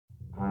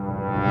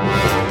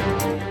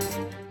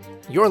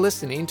You're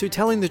listening to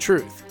Telling the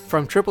Truth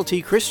from Triple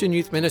T Christian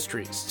Youth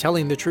Ministries,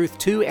 telling the truth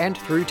to and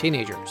through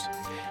teenagers.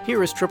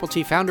 Here is Triple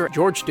T founder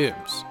George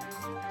Dooms.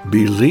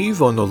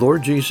 Believe on the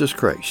Lord Jesus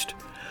Christ.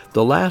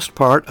 The last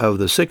part of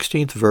the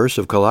 16th verse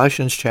of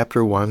Colossians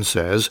chapter 1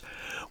 says,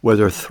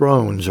 whether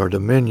thrones or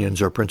dominions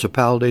or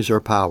principalities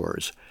or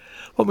powers.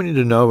 What we need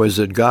to know is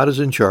that God is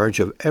in charge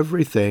of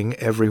everything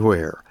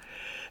everywhere,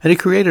 and He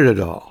created it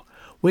all.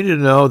 We need to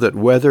know that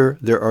whether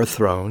there are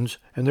thrones,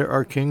 and there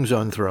are kings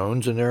on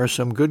thrones, and there are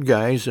some good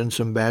guys and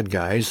some bad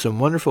guys, some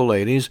wonderful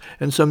ladies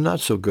and some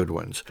not so good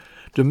ones,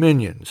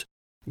 dominions.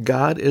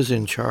 God is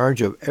in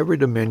charge of every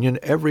dominion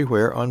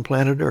everywhere on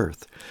planet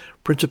Earth.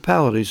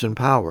 Principalities and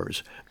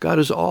powers. God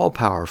is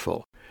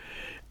all-powerful.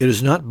 It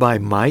is not by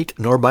might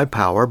nor by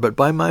power, but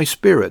by my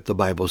Spirit, the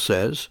Bible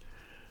says,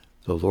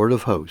 the Lord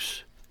of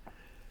hosts.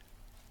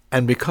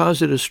 And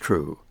because it is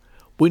true,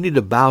 we need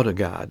to bow to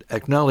God,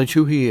 acknowledge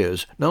who He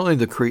is, not only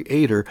the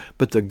Creator,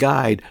 but the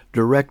guide,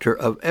 director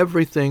of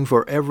everything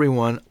for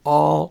everyone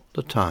all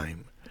the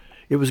time.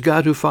 It was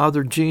God who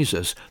fathered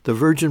Jesus. The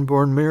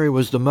virgin-born Mary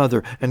was the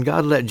mother, and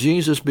God let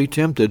Jesus be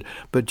tempted,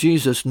 but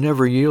Jesus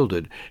never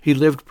yielded. He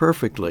lived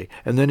perfectly,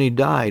 and then He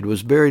died,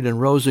 was buried,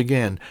 and rose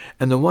again.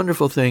 And the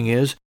wonderful thing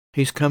is,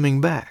 He's coming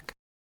back.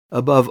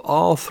 Above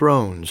all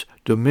thrones,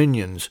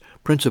 dominions,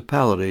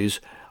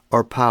 principalities,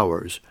 or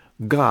powers,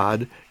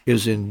 God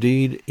is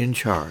indeed in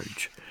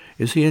charge.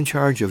 Is He in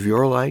charge of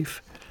your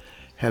life?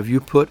 Have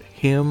you put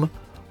Him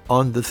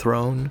on the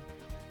throne?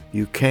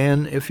 You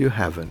can if you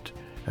haven't,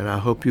 and I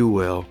hope you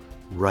will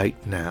right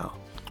now.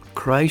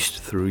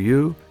 Christ, through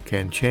you,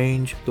 can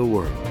change the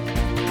world.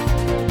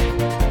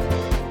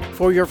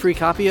 For your free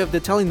copy of the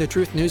Telling the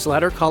Truth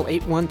newsletter, call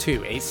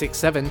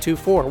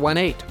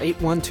 812-867-2418,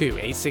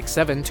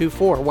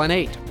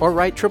 812-867-2418, or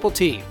write Triple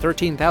T,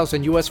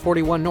 13,000 U.S.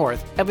 41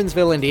 North,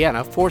 Evansville,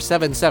 Indiana,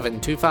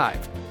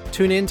 47725.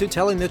 Tune in to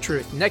Telling the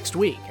Truth next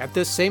week at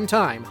this same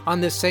time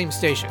on this same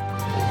station.